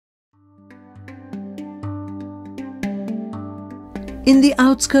In the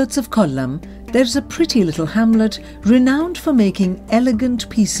outskirts of Kollam, there's a pretty little hamlet renowned for making elegant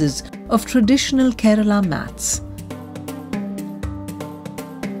pieces of traditional Kerala mats.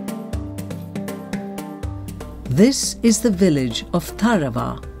 This is the village of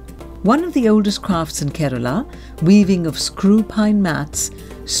Thazhava. One of the oldest crafts in Kerala, weaving of screw pine mats,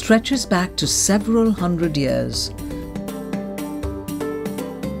 stretches back to several hundred years.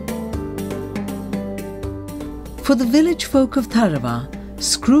 For the village folk of Thazhava,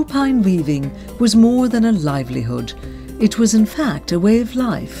 screw pine weaving was more than a livelihood. It was in fact a way of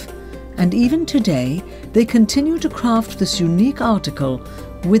life. And even today, they continue to craft this unique article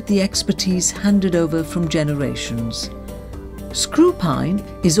with the expertise handed over from generations. Screw pine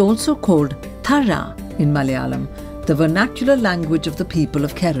is also called Thara in Malayalam, the vernacular language of the people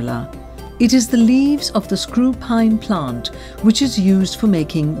of Kerala. It is the leaves of the screw pine plant which is used for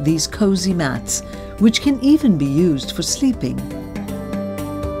making these cozy mats, which can even be used for sleeping.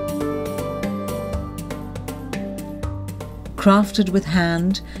 Crafted with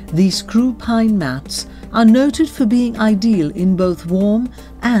hand, these screw pine mats are noted for being ideal in both warm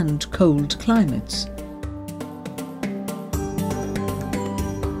and cold climates.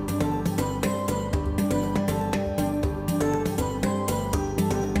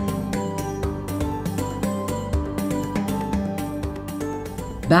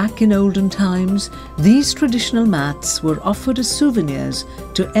 Back in olden times, these traditional mats were offered as souvenirs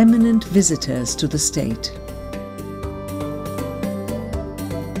to eminent visitors to the state.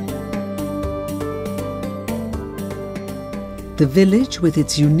 The village, with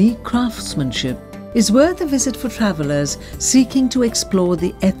its unique craftsmanship, is worth a visit for travellers seeking to explore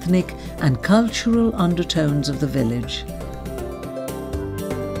the ethnic and cultural undertones of the village.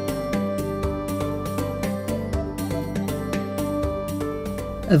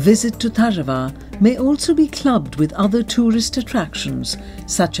 A visit to Thazhava may also be clubbed with other tourist attractions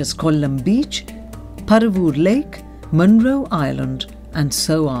such as Kollam Beach, Paravur Lake, Munro Island, and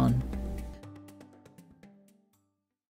so on.